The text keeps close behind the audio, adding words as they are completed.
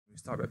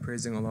start by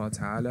praising Allah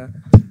Ta'ala,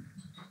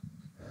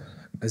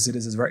 as it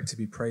is his right to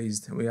be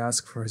praised. And we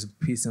ask for his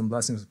peace and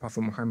blessings of Prophet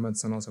Muhammad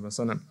Sallallahu Alaihi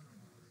Wasallam,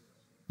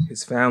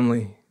 his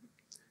family,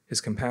 his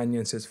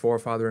companions, his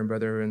forefather and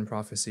brother in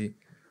prophecy,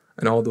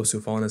 and all those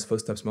who follow in his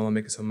footsteps. May Allah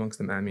make us amongst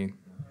them. Ameen.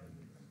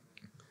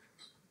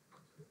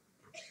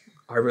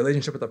 Our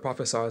relationship with the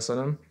Prophet Sallallahu Alaihi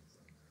Wasallam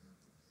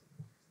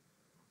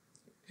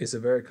is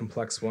a very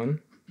complex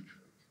one.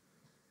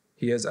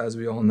 He is, as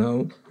we all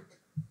know,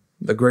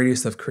 the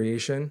greatest of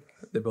creation,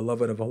 the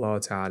beloved of Allah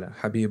Ta'ala,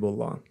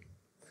 Habibullah.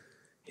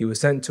 He was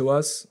sent to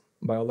us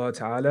by Allah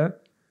Ta'ala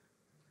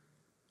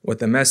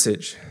with a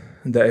message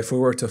that if we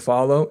are to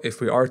follow,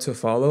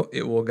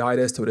 it will guide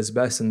us to what is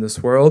best in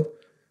this world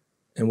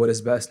and what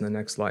is best in the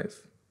next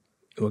life.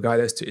 It will guide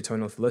us to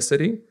eternal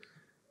felicity.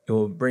 It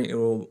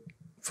will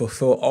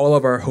fulfill all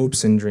of our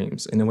hopes and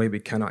dreams in a way we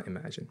cannot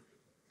imagine.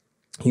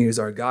 He is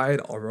our guide,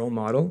 our role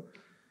model,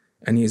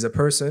 and he is a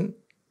person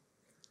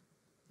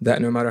that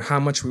no matter how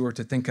much we were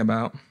to think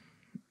about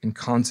and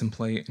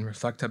contemplate and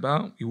reflect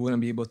about, we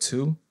wouldn't be able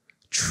to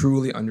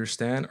truly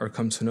understand or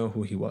come to know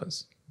who he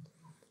was.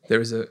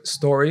 There is a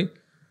story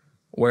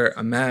where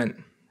a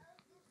man,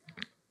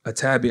 a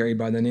tabi'i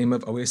by the name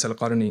of Uwais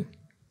al-Qarni,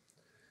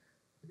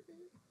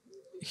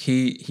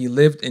 he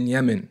lived in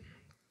Yemen.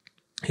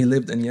 He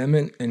lived in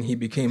Yemen and he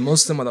became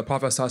Muslim while the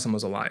Prophet ﷺ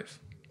was alive.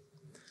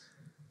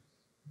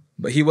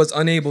 But he was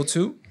unable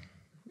to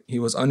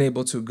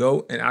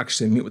go and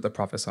actually meet with the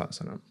Prophet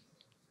ﷺ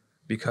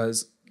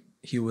because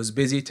he was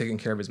busy taking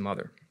care of his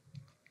mother.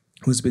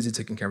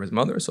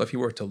 So if he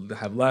were to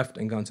have left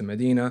and gone to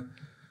Medina,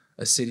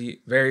 a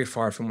city very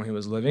far from where he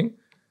was living,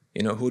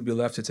 who would be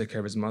left to take care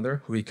of his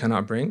mother, who he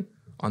cannot bring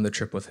on the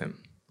trip with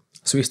him?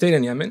 So he stayed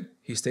in Yemen.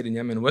 He stayed in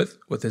Yemen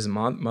with his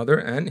mother,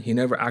 and he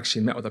never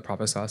actually met with the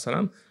Prophet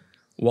ﷺ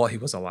while he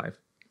was alive.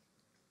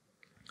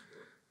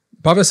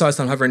 The Prophet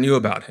ﷺ, however, knew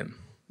about him.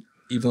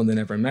 Even though they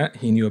never met,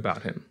 he knew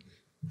about him.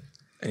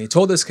 And he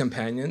told his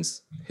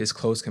companions, his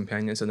close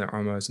companions, and their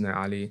Umar and their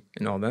Ali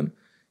and all them,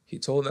 he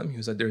told them, he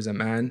was like, there's a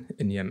man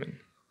in Yemen.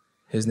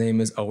 His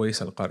name is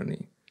Uwais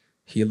al-Qarni.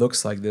 He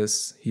looks like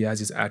this. He has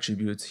these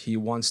attributes. He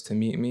wants to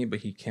meet me, but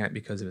he can't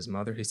because of his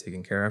mother. He's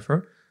taking care of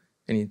her.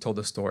 And he told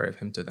the story of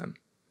him to them.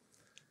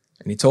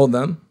 And he told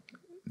them,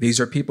 these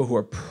are people who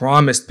are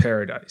promised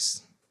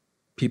paradise.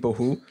 People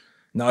who,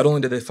 not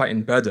only did they fight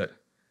in Badr,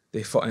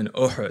 they fought in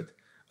Uhud.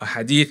 A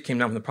hadith came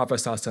down from the Prophet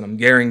ﷺ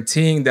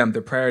guaranteeing them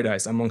the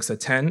paradise amongst the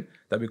 10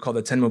 that we call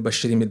the 10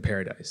 Mubashirin bil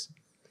paradise.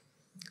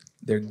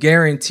 They're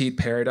guaranteed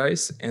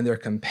paradise and they're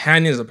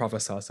companions of the Prophet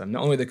ﷺ.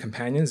 Not only the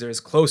companions, they're his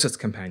closest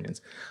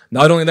companions.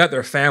 Not only that,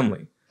 they're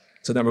family.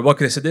 So Abu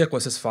Bakr as-Siddiq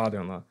was his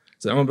father-in-law.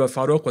 So Umar bin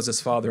Faruq was his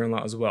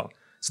father-in-law as well.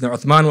 So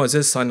Uthman was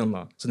his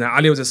son-in-law. So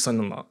Ali was his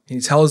son-in-law. He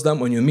tells them,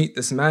 when you meet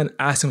this man,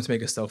 ask him to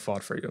make a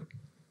istighfar for you.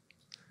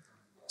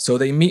 So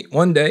they meet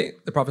one day,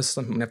 the Prophet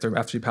ﷺ,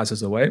 after he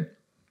passes away.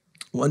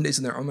 One day,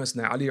 Umar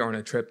and Ali are on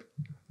a trip.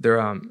 They're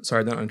not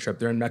on a trip.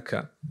 They're in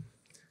Mecca,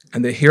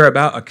 and they hear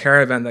about a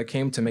caravan that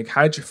came to make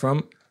Hajj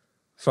from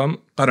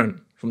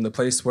Qarn, from the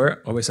place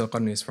where Uwais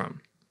al-Qarni is from.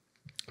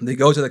 They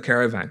go to the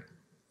caravan.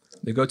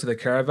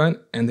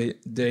 And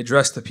they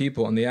address the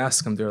people and they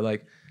ask them. They're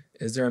like,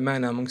 "Is there a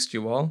man amongst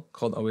you all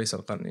called Uwais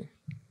al-Qarni?"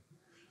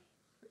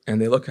 And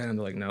they look at him.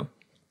 They're like, "No."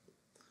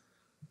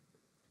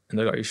 And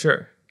they're like, "Are you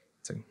sure?"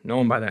 It's like, "No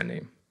one by that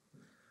name."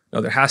 "No,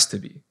 there has to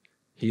be.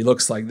 He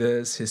looks like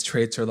this, his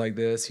traits are like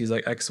this, he's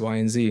like X, Y,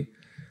 and Z."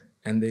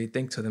 And they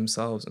think to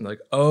themselves and like,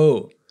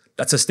 "Oh,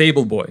 that's a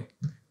stable boy.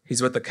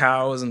 He's with the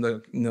cows and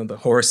the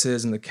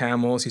horses and the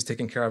camels. He's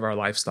taking care of our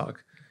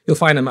livestock. You'll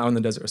find him out in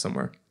the desert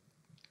somewhere."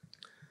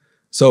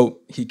 So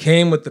he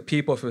came with the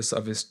people of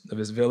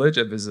his village,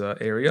 of his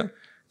area,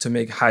 to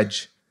make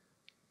Hajj.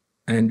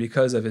 And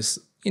because of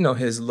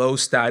his low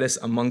status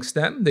amongst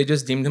them, they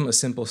just deemed him a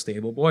simple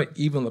stable boy.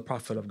 Even the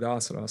Prophet of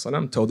God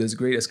ﷺ told his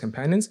greatest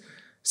companions,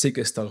 seek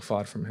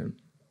istighfar from him.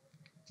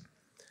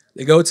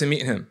 They go to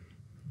meet him,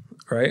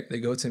 right?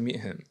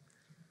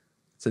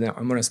 So now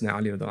Umar and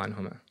Ali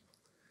anhuma,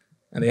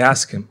 and they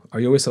ask him, "Are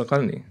you Uwais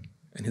al-Qarni?"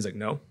 And he's like,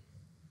 "No."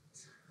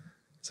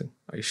 He's like,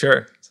 "Are you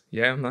sure?" Like,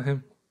 "Yeah, I'm not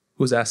him."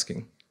 "Who's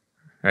asking?"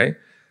 Right?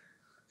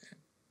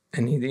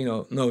 And he,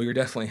 "No, you're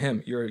definitely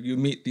him. You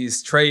meet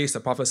these traits the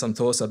Prophet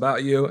told us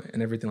about you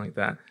and everything like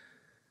that."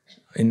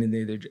 And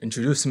they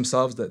introduce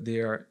themselves that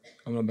they are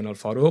Umar bin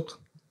al-Faruq,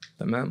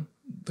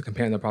 the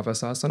companion of the Prophet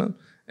ﷺ,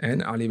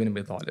 and Ali ibn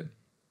Abi Talib.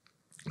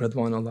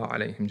 Radwanullah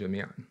alayhim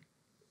jami'an.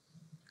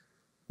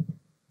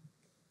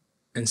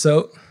 And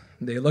so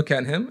they look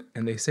at him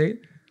and they say,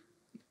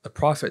 "The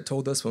Prophet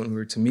told us when we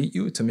were to meet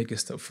you to make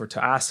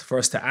istighfar, for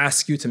us to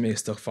ask you to make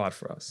istighfar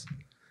for us."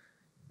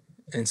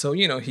 And so,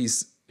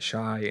 he's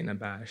shy and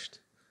abashed,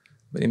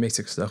 but he makes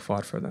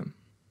istighfar for them.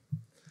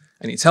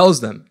 And he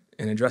tells them,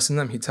 in addressing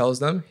them,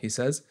 he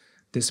says,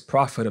 "This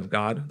Prophet of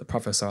God, the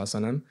Prophet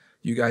ﷺ,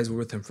 you guys were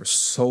with him for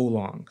so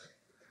long,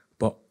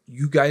 but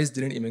you guys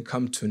didn't even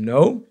come to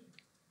know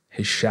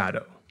his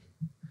shadow.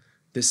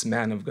 This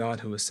man of God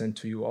who was sent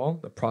to you all,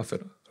 the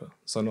Prophet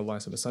sallallahu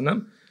alaihi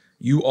wasallam,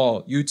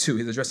 you too,"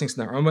 he's addressing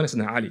Sayyidina Umar and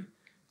Sayyidina Ali,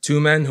 Two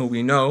men who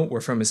we know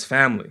were from his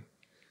family.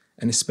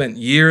 And he spent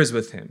years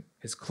with him,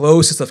 his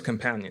closest of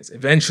companions.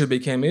 Eventually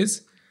became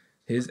his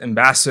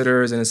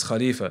ambassadors and his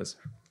khalifas.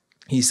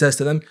 He says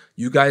to them,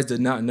 you guys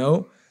did not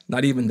know,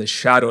 not even the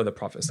shadow of the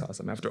Prophet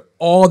ﷺ. After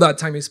all that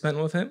time you spent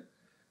with him,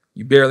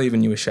 you barely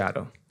even knew his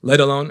shadow, let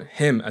alone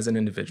him as an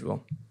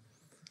individual.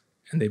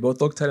 And they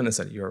both looked at him and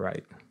said, you're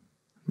right.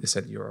 They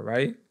said, you're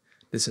right.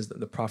 This is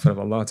the Prophet of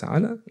Allah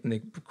Ta'ala. And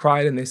they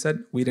cried and they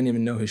said, we didn't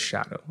even know his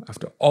shadow.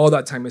 After all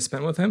that time we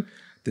spent with him,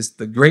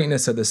 the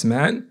greatness of this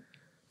man,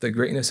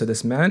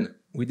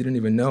 we didn't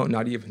even know,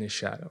 not even his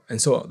shadow.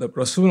 And so the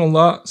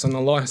Rasulullah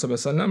Sallallahu Alaihi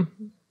Wasallam,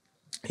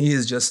 he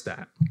is just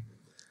that.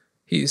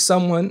 He is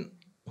someone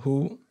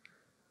who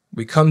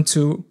we come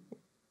to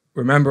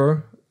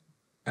remember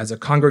as a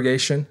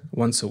congregation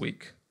once a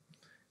week.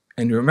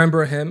 And we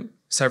remember him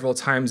several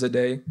times a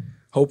day,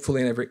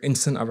 hopefully in every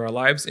instant of our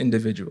lives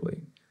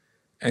individually.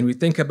 And we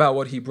think about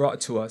what he brought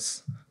to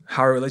us,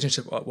 how our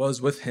relationship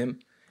was with him,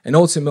 and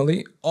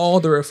ultimately all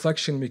the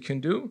reflection we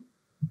can do,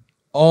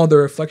 all the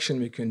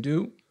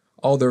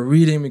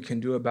reading we can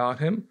do about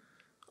him,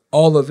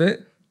 all of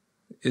it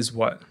is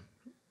what?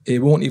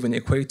 It won't even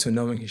equate to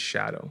knowing his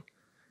shadow.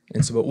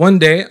 And so, but one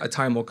day, a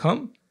time will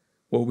come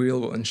where we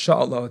will,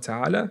 inshaAllah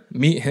ta'ala,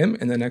 meet him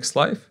in the next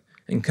life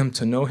and come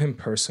to know him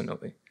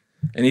personally.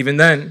 And even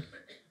then,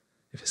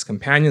 if his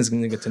companions are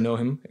going to get to know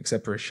him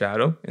except for his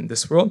shadow in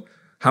this world,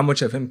 how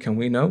much of him can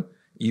we know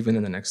even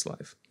in the next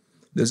life?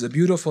 There's a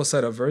beautiful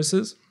set of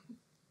verses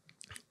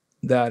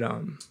that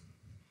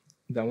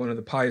one of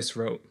the pious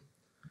wrote,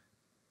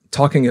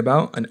 talking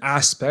about an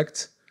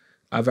aspect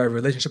of our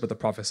relationship with the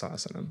Prophet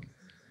ﷺ.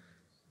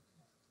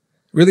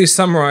 Really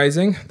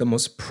summarizing the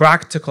most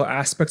practical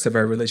aspects of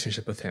our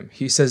relationship with him.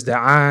 He says,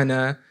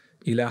 دعانا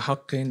إلى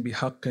حق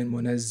بحق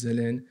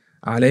منزل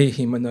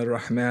عليه من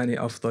الرحمن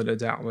أفضل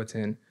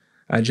دعوة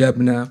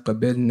أجبنا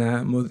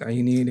قبلنا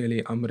مذعنين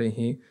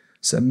لأمره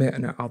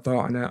سمعنا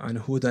أطعنا عن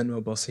هدى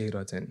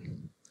وبصيرة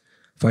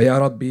فيا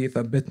ربي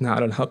ثبتنا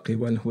على الحق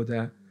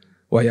والهدى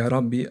ويا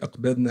ربي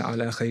أقبضنا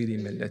على خير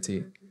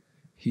ملتي.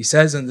 He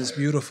says in this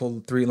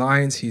beautiful 3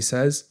 lines, he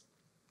says,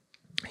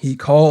 he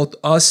called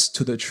us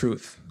to the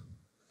truth.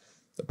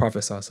 The Prophet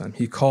ﷺ,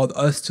 he called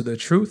us to the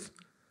truth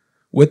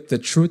with the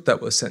truth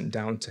that was sent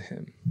down to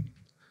him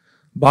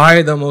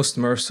by the most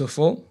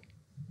merciful,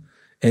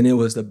 and it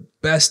was the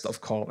best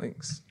of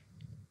callings.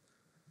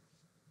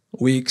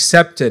 We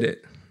accepted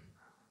it.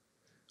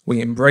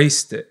 We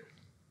embraced it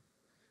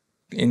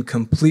in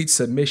complete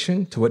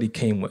submission to what he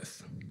came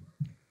with.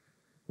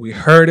 We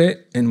heard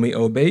it and we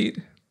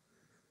obeyed.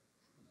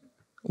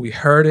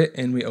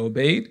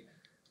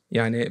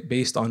 Yani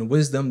based on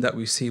wisdom that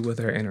we see with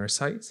our inner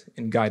sight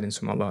and guidance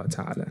from Allah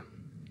Ta'ala.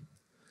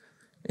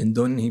 And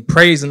then he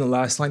prays in the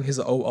last line, he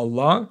says, Oh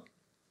Allah,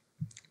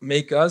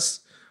 make us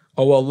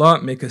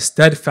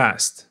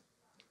steadfast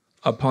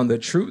upon the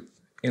truth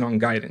and on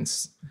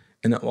guidance.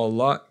 And oh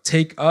Allah,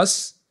 take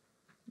us,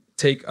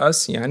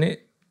 yani,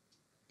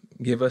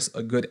 give us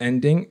a good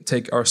ending,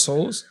 take our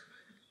souls,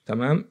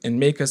 tamam,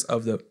 and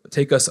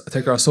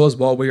take our souls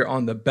while we are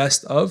on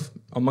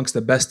amongst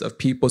the best of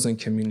peoples and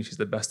communities,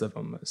 the best of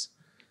ummahs.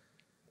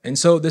 And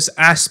so this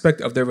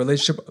aspect of the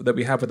relationship that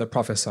we have with the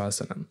Prophet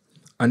ﷺ,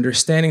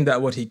 understanding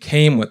that what he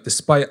came with,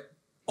 despite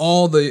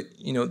all the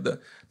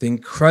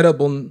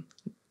incredible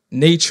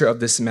nature of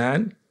this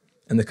man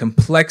and the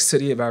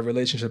complexity of our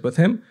relationship with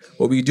him,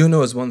 what we do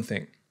know is one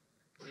thing.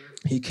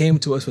 He came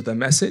to us with a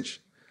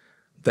message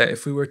that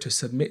if we were to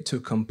submit to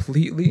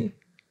completely,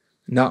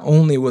 not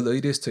only will it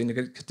lead us to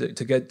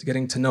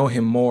getting to know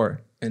him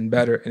more and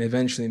better and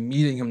eventually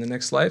meeting him in the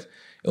next life,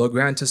 it will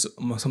grant us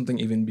something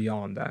even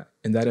beyond that.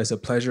 And that is a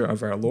pleasure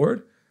of our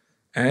Lord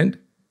and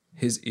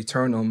his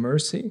eternal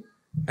mercy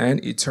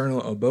and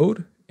eternal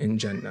abode in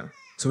Jannah.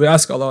 So we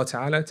ask Allah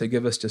Ta'ala to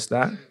give us just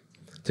that,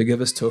 to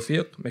give us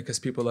tawfiq, make us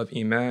people of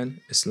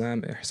Iman,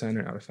 Islam, Ihsan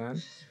and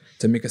Arfan,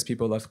 to make us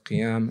people of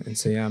Qiyam and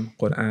Siyam,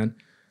 Quran,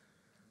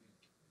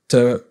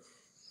 to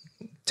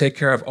take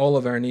care of all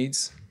of our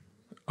needs,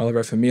 all of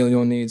our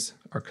familial needs,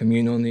 our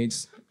communal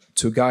needs,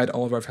 to guide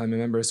all of our family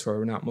members who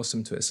are not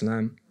Muslim to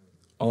Islam,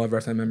 all of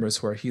our family members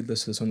who are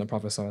heedless to the Sunnah of the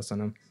Prophet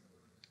ﷺ.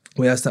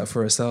 We ask that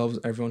for ourselves,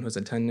 everyone who's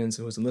in attendance,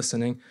 who's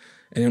listening,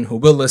 and who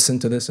will listen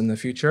to this in the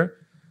future.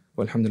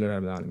 Walhamdulillah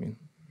Rabbil Alameen.